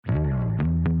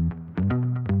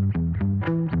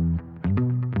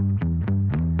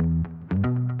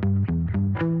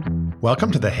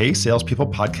Welcome to the Hey Salespeople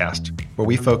podcast, where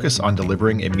we focus on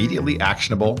delivering immediately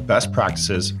actionable best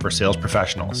practices for sales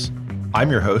professionals. I'm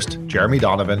your host, Jeremy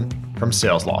Donovan from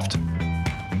SalesLoft.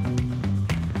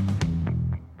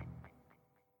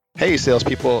 Hey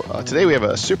salespeople, today we have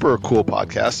a super cool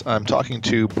podcast. I'm talking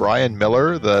to Brian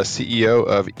Miller, the CEO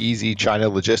of Easy China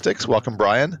Logistics. Welcome,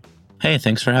 Brian. Hey,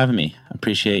 thanks for having me. I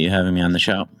appreciate you having me on the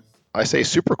show. I say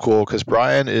super cool because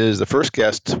Brian is the first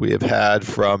guest we have had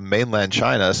from mainland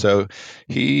China. So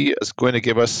he is going to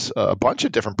give us a bunch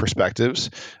of different perspectives.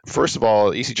 First of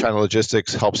all, Easy China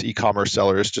Logistics helps e-commerce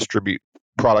sellers distribute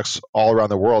products all around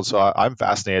the world. So I'm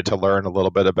fascinated to learn a little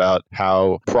bit about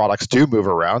how products do move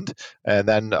around. And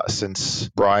then since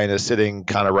Brian is sitting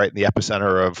kind of right in the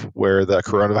epicenter of where the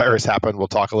coronavirus happened, we'll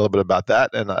talk a little bit about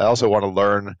that. And I also want to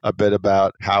learn a bit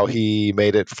about how he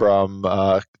made it from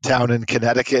town in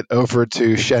Connecticut over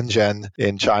to Shenzhen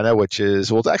in China, which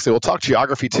is, we'll talk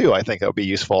geography too. I think that would be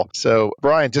useful. So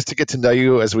Brian, just to get to know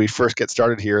you as we first get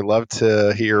started here, love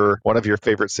to hear one of your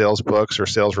favorite sales books or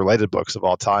sales related books of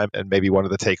all time, and maybe one of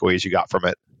the takeaways you got from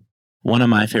it. One of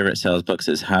my favorite sales books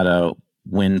is How to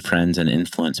Win Friends and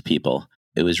Influence People.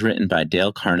 It was written by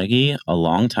Dale Carnegie a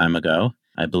long time ago,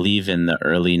 I believe in the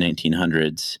early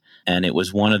 1900s. And it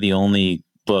was one of the only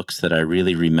books that I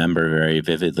really remember very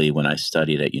vividly when I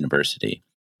studied at university.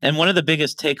 And one of the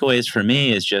biggest takeaways for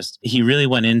me is just he really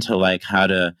went into like how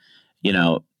to,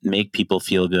 make people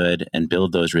feel good and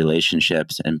build those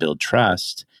relationships and build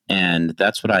trust. And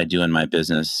that's what I do in my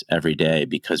business every day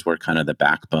because we're kind of the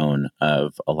backbone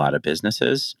of a lot of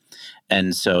businesses.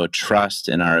 And so trust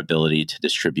in our ability to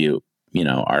distribute,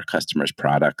 our customers'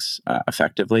 products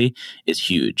effectively is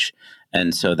huge.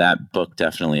 And so that book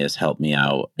definitely has helped me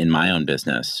out in my own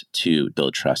business to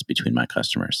build trust between my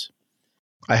customers.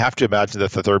 I have to imagine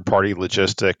that the third-party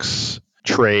logistics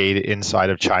trade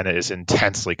inside of China is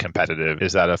intensely competitive.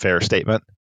 Is that a fair statement?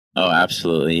 Oh,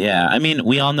 absolutely. Yeah. I mean,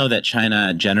 we all know that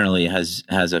China generally has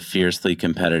a fiercely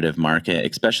competitive market,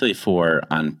 especially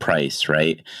on price,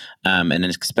 right? And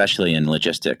especially in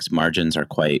logistics, margins are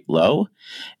quite low.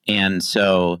 And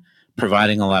so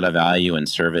providing a lot of value and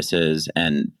services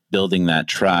and building that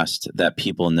trust that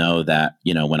people know that,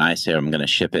 when I say I'm going to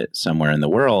ship it somewhere in the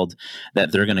world,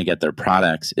 that they're going to get their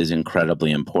products is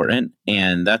incredibly important.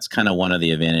 And that's kind of one of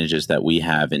the advantages that we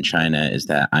have in China is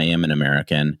that I am an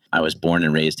American. I was born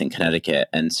and raised in Connecticut.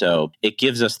 And so it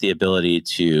gives us the ability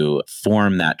to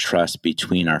form that trust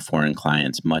between our foreign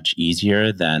clients much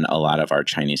easier than a lot of our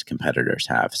Chinese competitors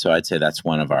have. So I'd say that's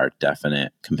one of our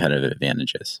definite competitive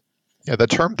advantages. Yeah, the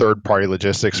term third-party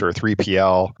logistics or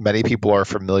 3PL, many people are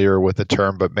familiar with the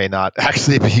term, but may not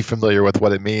actually be familiar with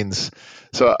what it means.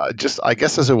 So I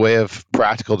guess as a way of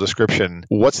practical description,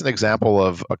 what's an example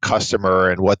of a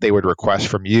customer and what they would request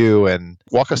from you? And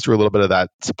walk us through a little bit of that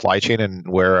supply chain and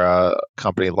where a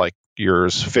company like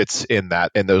yours fits in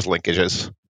those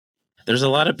linkages. There's a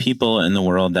lot of people in the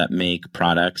world that make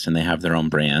products and they have their own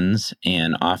brands.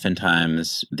 And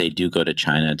oftentimes they do go to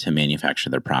China to manufacture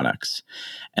their products.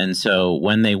 And so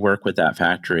when they work with that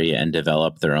factory and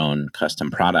develop their own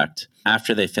custom product,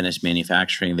 after they finish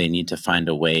manufacturing, they need to find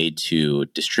a way to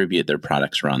distribute their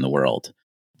products around the world.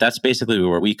 That's basically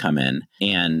where we come in.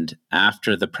 And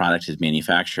after the product is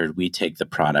manufactured, we take the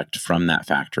product from that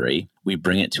factory, we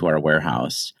bring it to our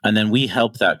warehouse, and then we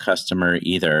help that customer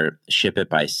either ship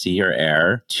it by sea or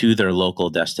air to their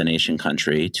local destination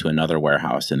country to another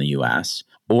warehouse in the US,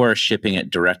 or shipping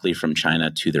it directly from China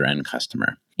to their end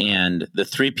customer. And the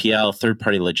 3PL,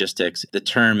 third-party logistics, the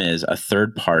term is a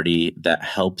third party that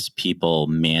helps people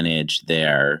manage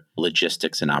their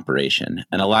logistics and operation.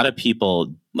 And a lot of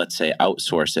people, let's say,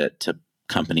 outsource it to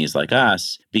companies like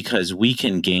us because we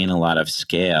can gain a lot of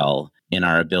scale in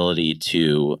our ability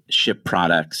to ship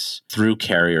products through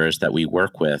carriers that we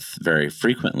work with very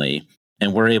frequently.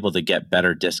 And we're able to get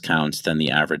better discounts than the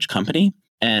average company.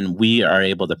 And we are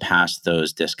able to pass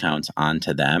those discounts on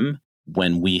to them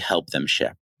when we help them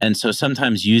ship. And so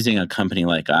sometimes using a company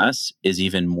like us is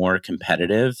even more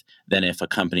competitive than if a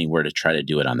company were to try to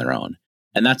do it on their own.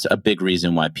 And that's a big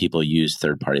reason why people use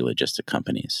third-party logistic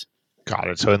companies. Got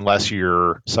it. So unless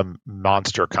you're some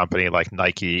monster company like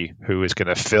Nike who is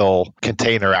going to fill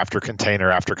container after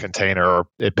container after container,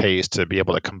 it pays to be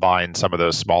able to combine some of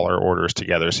those smaller orders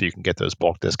together so you can get those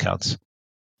bulk discounts.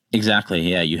 Exactly.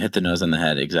 Yeah, you hit the nose on the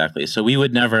head. Exactly. So we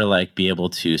would never be able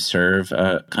to serve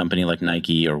a company like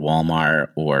Nike or Walmart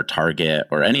or Target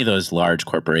or any of those large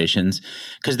corporations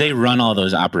because they run all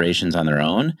those operations on their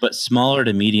own. But smaller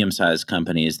to medium-sized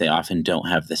companies, they often don't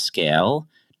have the scale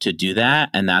to do that.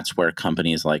 And that's where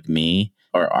companies like me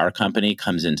or our company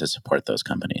comes in to support those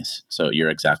companies. So you're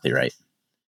exactly right.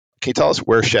 Can you tell us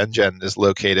where Shenzhen is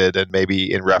located and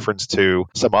maybe in reference to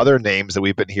some other names that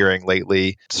we've been hearing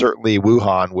lately? Certainly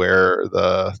Wuhan, where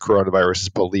the coronavirus is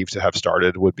believed to have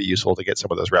started, would be useful to get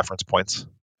some of those reference points.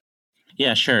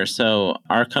 Yeah, sure. So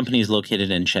our company is located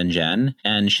in Shenzhen,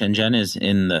 and Shenzhen is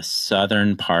in the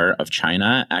southern part of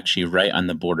China, actually right on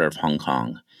the border of Hong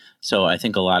Kong. So I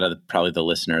think a lot of probably the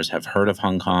listeners have heard of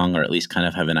Hong Kong or at least kind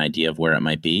of have an idea of where it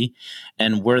might be.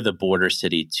 And we're the border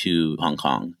city to Hong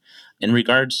Kong. In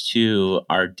regards to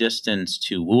our distance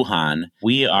to Wuhan,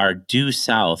 we are due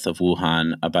south of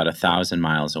Wuhan, about 1,000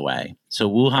 miles away. So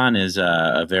Wuhan is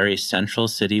a very central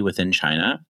city within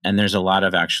China, and there's a lot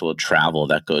of actual travel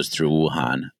that goes through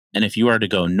Wuhan. And if you are to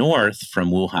go north from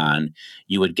Wuhan,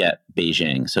 you would get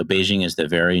Beijing. So Beijing is the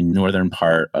very northern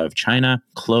part of China,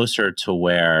 closer to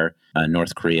where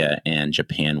North Korea and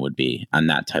Japan would be on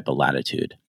that type of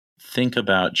latitude. Think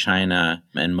about China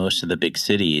and most of the big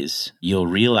cities, you'll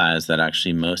realize that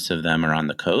actually most of them are on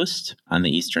the coast, on the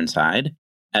eastern side.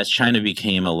 As China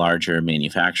became a larger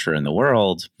manufacturer in the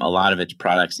world, a lot of its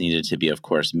products needed to be, of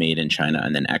course, made in China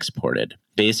and then exported.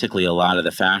 Basically, a lot of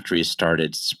the factories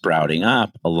started sprouting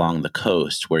up along the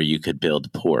coast where you could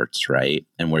build ports, right?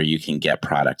 And where you can get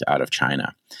product out of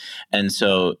China. And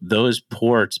so those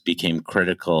ports became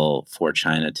critical for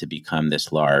China to become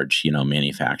this large,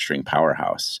 manufacturing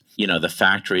powerhouse. The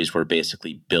factories were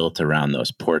basically built around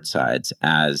those port sides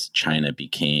as China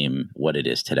became what it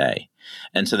is today.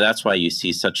 And so that's why you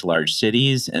see such large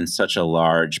cities and such a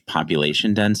large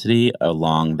population density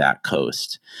along that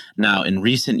coast. Now, in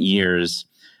recent years,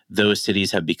 those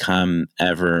cities have become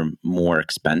ever more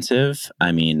expensive.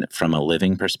 I mean, from a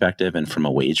living perspective and from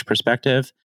a wage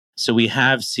perspective. So we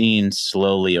have seen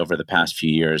slowly over the past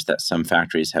few years that some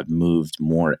factories have moved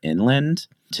more inland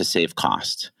to save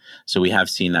cost. So we have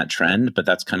seen that trend, but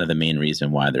that's kind of the main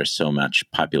reason why there's so much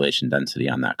population density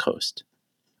on that coast.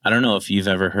 I don't know if you've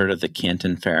ever heard of the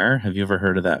Canton Fair. Have you ever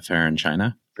heard of that fair in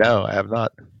China? No, I have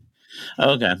not.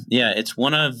 Okay. Yeah,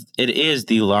 it is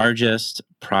the largest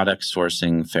product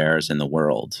sourcing fairs in the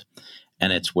world.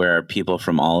 And it's where people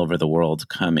from all over the world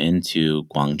come into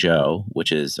Guangzhou,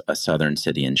 which is a southern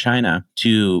city in China,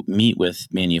 to meet with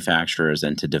manufacturers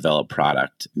and to develop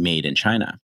product made in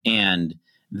China. And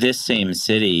this same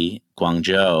city,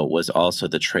 Guangzhou, was also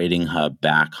the trading hub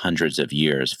back hundreds of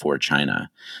years for China.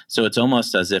 So it's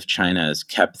almost as if China has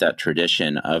kept that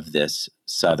tradition of this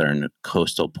southern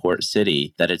coastal port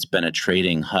city, that it's been a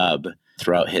trading hub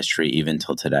throughout history, even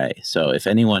till today. So if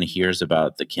anyone hears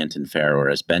about the Canton Fair or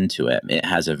has been to it, it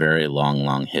has a very long,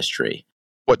 long history.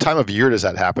 What time of year does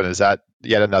that happen? Is that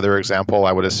yet another example?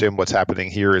 I would assume what's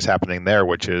happening here is happening there,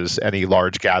 which is any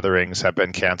large gatherings have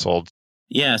been canceled.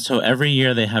 Yeah, so every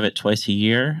year they have it twice a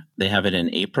year. They have it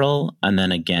in April and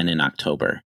then again in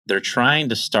October. They're trying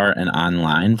to start an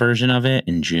online version of it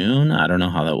in June. I don't know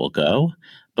how that will go,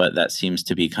 but that seems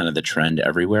to be kind of the trend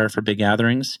everywhere for big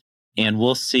gatherings. And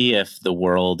we'll see if the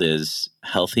world is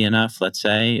healthy enough, let's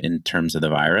say, in terms of the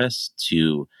virus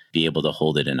to be able to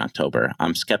hold it in October.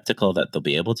 I'm skeptical that they'll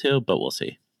be able to, but we'll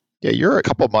see. Yeah, you're a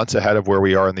couple months ahead of where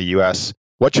we are in the US.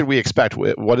 What should we expect?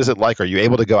 What is it like? Are you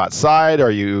able to go outside?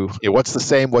 What's the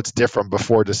same? What's different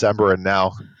before December and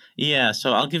now? Yeah,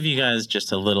 so I'll give you guys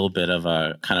just a little bit of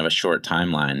a kind of a short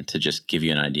timeline to just give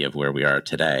you an idea of where we are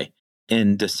today.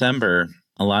 In December,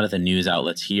 a lot of the news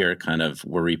outlets here kind of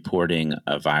were reporting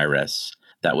a virus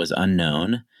that was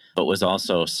unknown, but was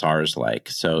also SARS-like.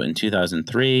 So in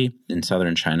 2003, in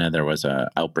southern China, there was an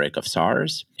outbreak of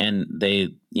SARS. And they,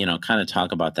 kind of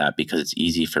talk about that because it's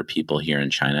easy for people here in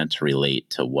China to relate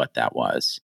to what that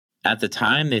was. At the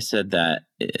time, they said that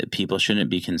people shouldn't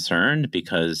be concerned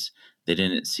because they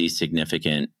didn't see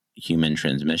significant human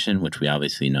transmission, which we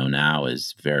obviously know now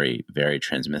is very, very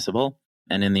transmissible.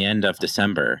 And in the end of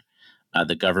December,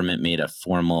 the government made a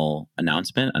formal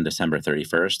announcement on December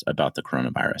 31st about the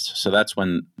coronavirus. So that's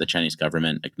when the Chinese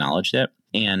government acknowledged it.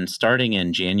 And starting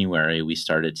in January, we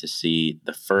started to see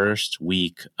the first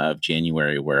week of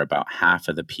January where about half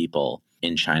of the people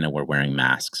in China were wearing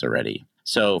masks already.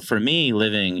 So for me,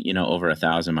 living, over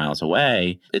 1,000 miles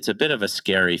away, it's a bit of a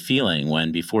scary feeling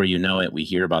when before you know it, we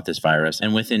hear about this virus.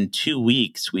 And within 2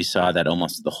 weeks, we saw that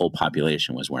almost the whole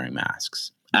population was wearing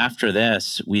masks. After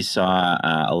this, we saw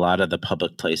a lot of the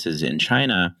public places in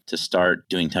China to start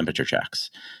doing temperature checks.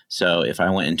 So if I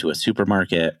went into a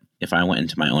supermarket, if I went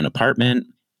into my own apartment,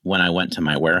 when I went to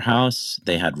my warehouse,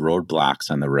 they had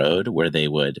roadblocks on the road where they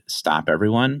would stop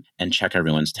everyone and check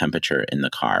everyone's temperature in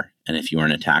the car. And if you were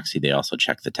in a taxi, they also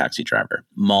checked the taxi driver.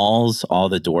 Malls, all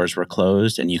the doors were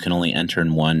closed and you can only enter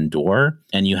in one door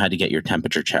and you had to get your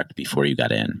temperature checked before you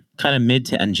got in. Kind of mid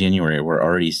to end January, we're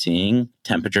already seeing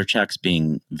temperature checks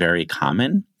being very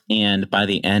common. And by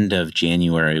the end of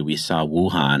January, we saw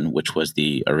Wuhan, which was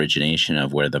the origination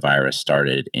of where the virus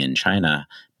started in China,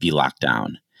 be locked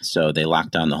down. So they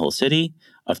locked down the whole city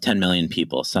of 10 million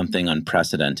people, something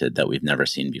unprecedented that we've never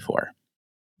seen before.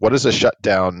 What does a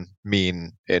shutdown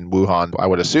mean in Wuhan? I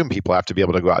would assume people have to be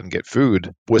able to go out and get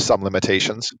food with some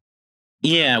limitations.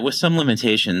 Yeah, with some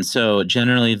limitations. So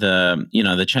generally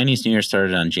the Chinese New Year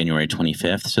started on January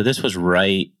 25th. So this was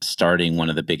right starting one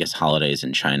of the biggest holidays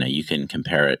in China. You can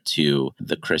compare it to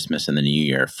the Christmas and the New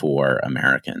Year for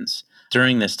Americans.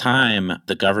 During this time,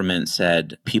 the government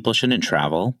said people shouldn't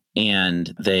travel,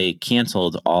 and they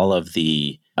canceled all of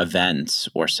the events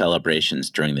or celebrations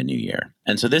during the new year.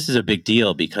 And so this is a big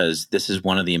deal because this is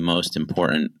one of the most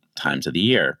important times of the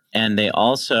year. And they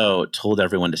also told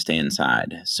everyone to stay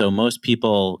inside. So most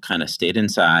people kind of stayed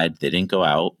inside, they didn't go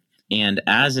out. And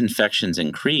as infections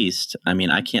increased, I mean,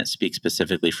 I can't speak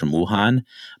specifically from Wuhan,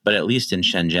 but at least in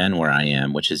Shenzhen, where I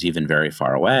am, which is even very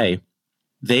far away,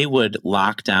 they would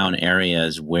lock down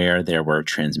areas where there were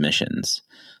transmissions.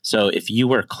 So if you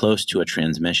were close to a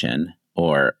transmission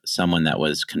or someone that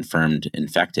was confirmed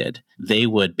infected, they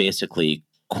would basically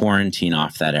quarantine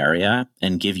off that area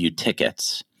and give you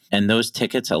tickets. And those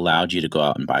tickets allowed you to go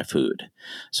out and buy food.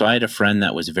 So I had a friend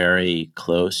that was very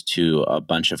close to a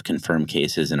bunch of confirmed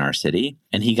cases in our city,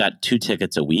 and he got 2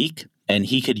 tickets a week. And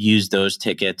he could use those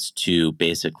tickets to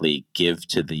basically give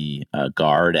to the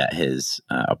guard at his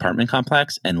apartment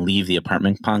complex and leave the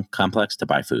apartment complex to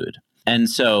buy food. And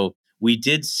so we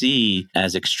did see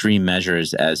as extreme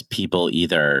measures as people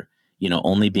either,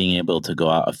 only being able to go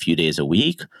out a few days a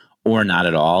week or not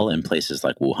at all in places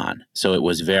like Wuhan. So it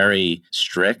was very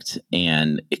strict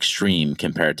and extreme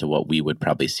compared to what we would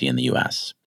probably see in the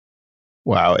US.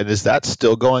 Wow. And is that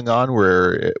still going on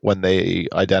where when they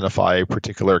identify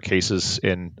particular cases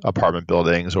in apartment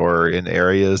buildings or in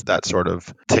areas, that sort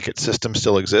of ticket system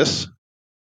still exists?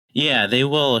 Yeah, they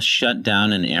will shut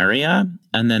down an area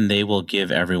and then they will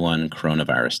give everyone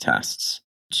coronavirus tests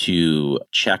to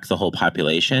check the whole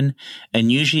population.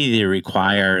 And usually they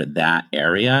require that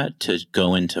area to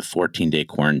go into 14-day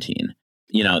quarantine.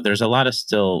 There's a lot of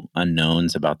still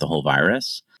unknowns about the whole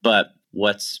virus, but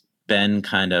what's been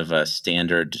kind of a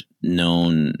standard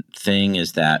known thing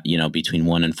is that, between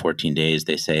 1 and 14 days,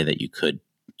 they say that you could,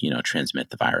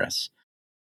 transmit the virus.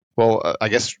 Well, I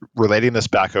guess relating this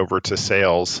back over to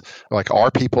sales,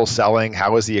 are people selling?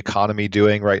 How is the economy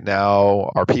doing right now?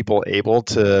 Are people able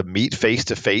to meet face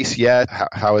to face yet?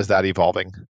 How is that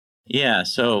evolving? Yeah.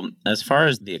 So as far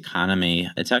as the economy,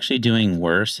 it's actually doing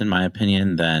worse, in my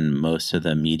opinion, than most of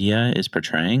the media is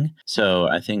portraying. So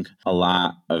I think a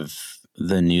lot of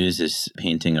the news is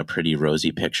painting a pretty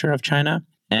rosy picture of China.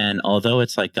 And although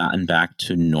it's gotten back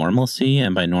to normalcy,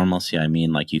 and by normalcy, I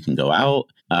mean you can go out,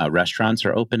 restaurants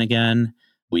are open again.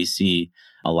 We see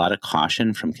a lot of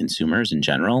caution from consumers in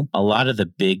general. A lot of the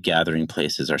big gathering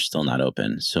places are still not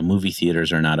open. So movie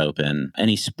theaters are not open.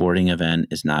 Any sporting event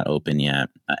is not open yet.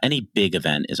 Any big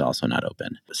event is also not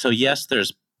open. So yes,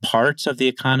 there's parts of the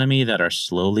economy that are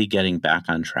slowly getting back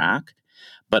on track,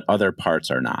 but other parts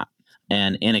are not.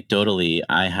 And anecdotally,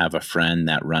 I have a friend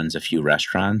that runs a few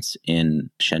restaurants in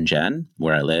Shenzhen,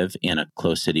 where I live, in a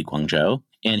close city, Guangzhou.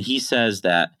 And he says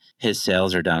that his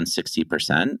sales are down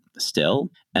 60% still,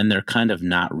 and they're kind of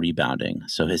not rebounding.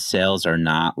 So his sales are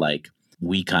not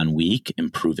week on week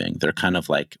improving. They're kind of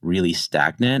really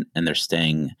stagnant, and they're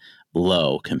staying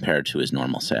low compared to his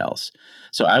normal sales.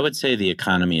 So I would say the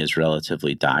economy is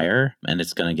relatively dire, and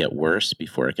it's going to get worse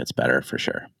before it gets better for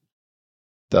sure.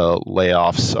 The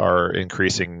layoffs are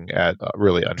increasing at a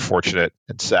really unfortunate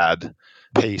and sad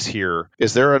pace here.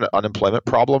 Is there an unemployment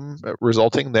problem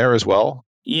resulting there as well?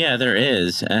 Yeah, there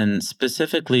is. And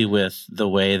specifically with the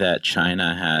way that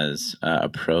China has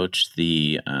approached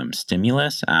the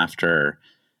stimulus after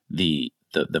the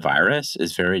virus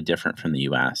is very different from the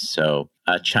US. So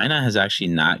China has actually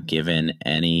not given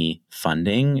any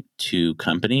funding to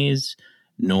companies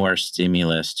nor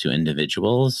stimulus to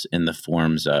individuals in the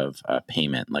forms of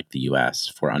payment like the US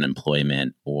for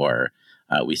unemployment, or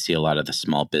we see a lot of the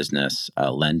small business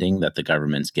lending that the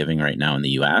government's giving right now in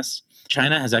the US.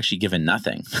 China has actually given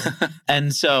nothing.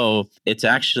 And so it's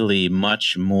actually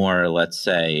much more, let's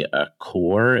say, a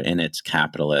core in its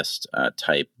capitalist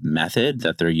type method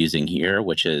that they're using here,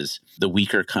 which is the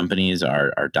weaker companies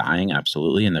are dying,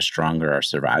 absolutely, and the stronger are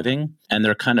surviving. And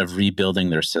they're kind of rebuilding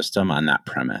their system on that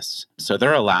premise. So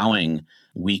they're allowing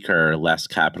weaker, less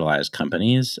capitalized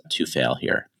companies to fail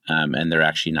here. And they're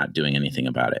actually not doing anything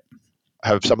about it.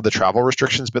 Have some of the travel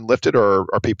restrictions been lifted, or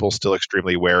are people still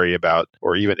extremely wary about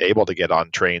or even able to get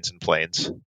on trains and planes?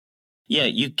 Yeah,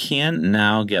 you can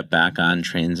now get back on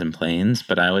trains and planes,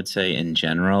 but I would say in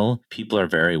general, people are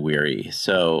very weary.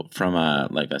 So from a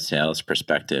sales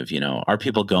perspective, are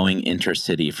people going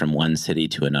intercity from one city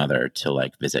to another to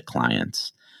like visit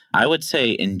clients? I would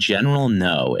say in general,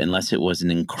 no, unless it was an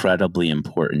incredibly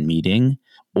important meeting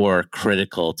or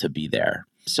critical to be there.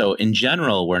 So in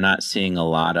general, we're not seeing a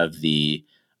lot of the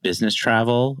business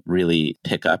travel really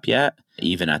pick up yet,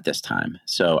 even at this time.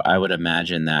 So I would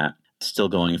imagine that still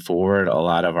going forward, a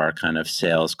lot of our kind of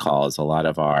sales calls, a lot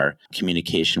of our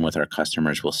communication with our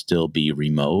customers will still be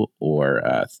remote or,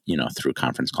 through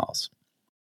conference calls.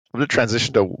 I'm going to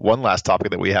transition to one last topic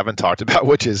that we haven't talked about,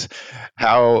 which is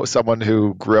how someone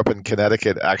who grew up in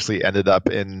Connecticut actually ended up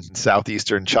in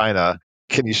southeastern China.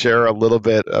 Can you share a little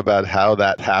bit about how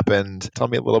that happened? Tell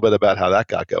me a little bit about how that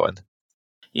got going.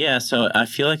 Yeah, so I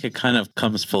feel like it kind of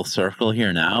comes full circle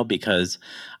here now because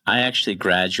I actually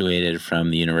graduated from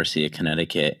the University of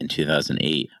Connecticut in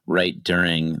 2008, right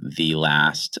during the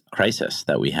last crisis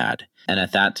that we had. And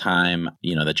at that time,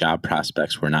 the job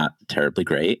prospects were not terribly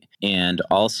great. And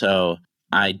also,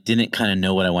 I didn't kind of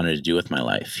know what I wanted to do with my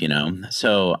life,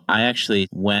 So I actually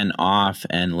went off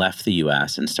and left the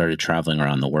US and started traveling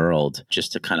around the world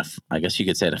just to kind of, I guess you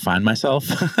could say, to find myself.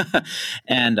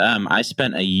 And I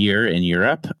spent a year in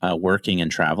Europe working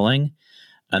and traveling.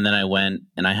 And then I went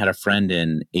and I had a friend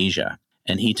in Asia.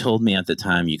 And he told me at the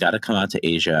time, you got to come out to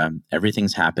Asia.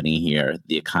 Everything's happening here.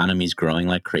 The economy's growing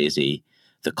like crazy.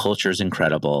 The culture is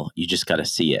incredible. You just got to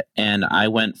see it. And I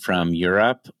went from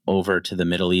Europe over to the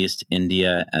Middle East,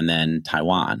 India, and then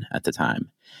Taiwan at the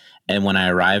time. And when I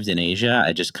arrived in Asia,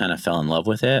 I just kind of fell in love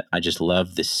with it. I just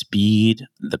loved the speed,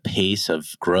 the pace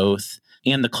of growth,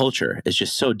 and the culture is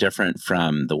just so different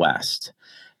from the West.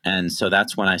 And so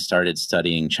that's when I started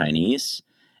studying Chinese.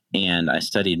 And I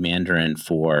studied Mandarin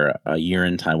for a year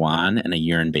in Taiwan and a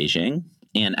year in Beijing.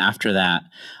 And after that,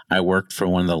 I worked for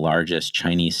one of the largest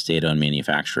Chinese state-owned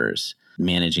manufacturers,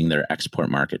 managing their export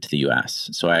market to the US.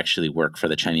 So I actually worked for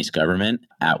the Chinese government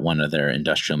at one of their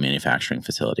industrial manufacturing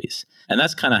facilities. And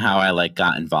that's kind of how I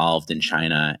got involved in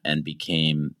China and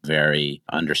became very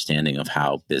understanding of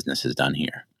how business is done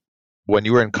here. When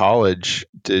you were in college,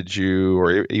 did you,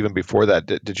 or even before that,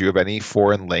 did you have any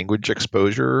foreign language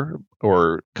exposure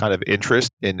or kind of interest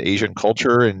in Asian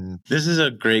culture? And this is a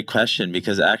great question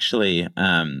because actually,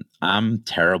 I'm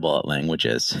terrible at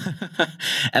languages.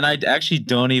 And I actually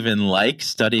don't even like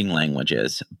studying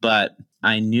languages, but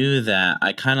I knew that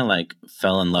I kind of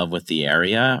fell in love with the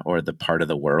area or the part of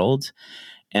the world.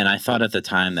 And I thought at the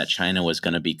time that China was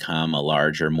going to become a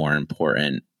larger, more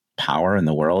important power in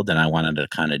the world, and I wanted to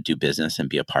kind of do business and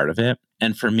be a part of it.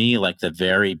 And for me, the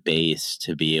very base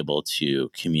to be able to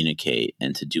communicate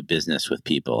and to do business with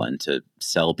people and to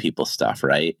sell people stuff,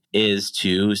 right, is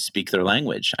to speak their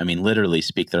language. I mean, literally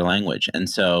speak their language. And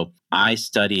so I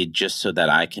studied just so that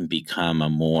I can become a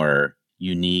more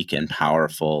unique and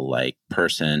powerful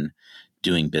person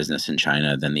doing business in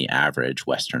China than the average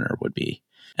Westerner would be.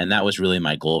 And that was really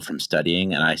my goal from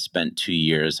studying. And I spent 2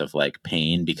 years of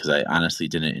pain because I honestly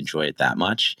didn't enjoy it that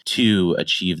much to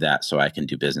achieve that so I can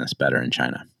do business better in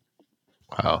China.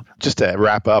 Wow. Just to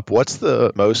wrap up, what's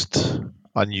the most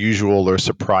unusual or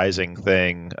surprising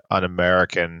thing an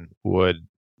American would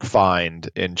find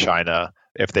in China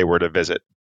if they were to visit?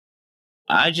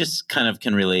 I just kind of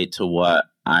can relate to what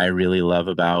I really love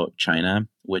about China,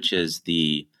 which is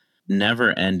the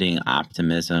never-ending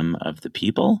optimism of the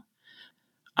people.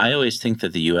 I always think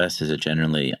that the U.S. is a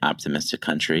generally optimistic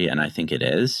country, and I think it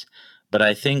is. But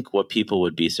I think what people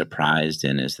would be surprised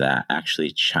in is that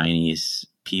actually Chinese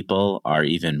people are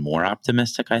even more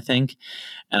optimistic, I think.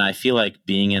 And I feel like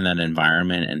being in that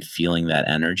environment and feeling that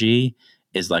energy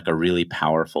is a really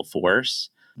powerful force.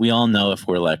 We all know if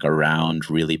we're around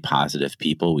really positive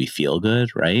people, we feel good,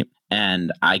 right?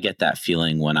 And I get that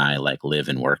feeling when I live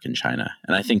and work in China.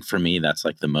 And I think for me, that's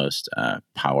the most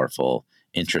powerful,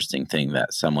 interesting thing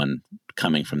that someone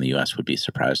coming from the U.S. would be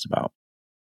surprised about.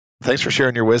 Thanks for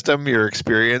sharing your wisdom, your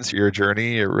experience, your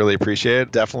journey. I really appreciate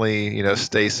it. Definitely,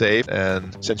 stay safe.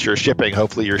 And since you're shipping,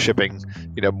 hopefully you're shipping,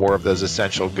 more of those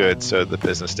essential goods so the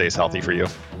business stays healthy for you.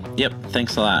 Yep.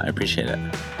 Thanks a lot. I appreciate it.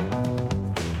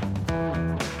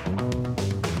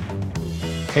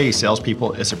 Hey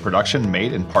Salespeople is a production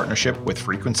made in partnership with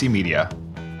Frequency Media.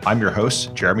 I'm your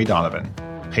host, Jeremy Donovan.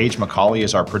 Paige McCauley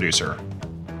is our producer.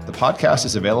 The podcast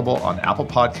is available on Apple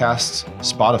Podcasts,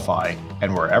 Spotify,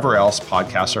 and wherever else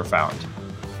podcasts are found.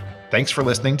 Thanks for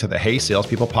listening to the Hey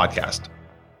Salespeople podcast.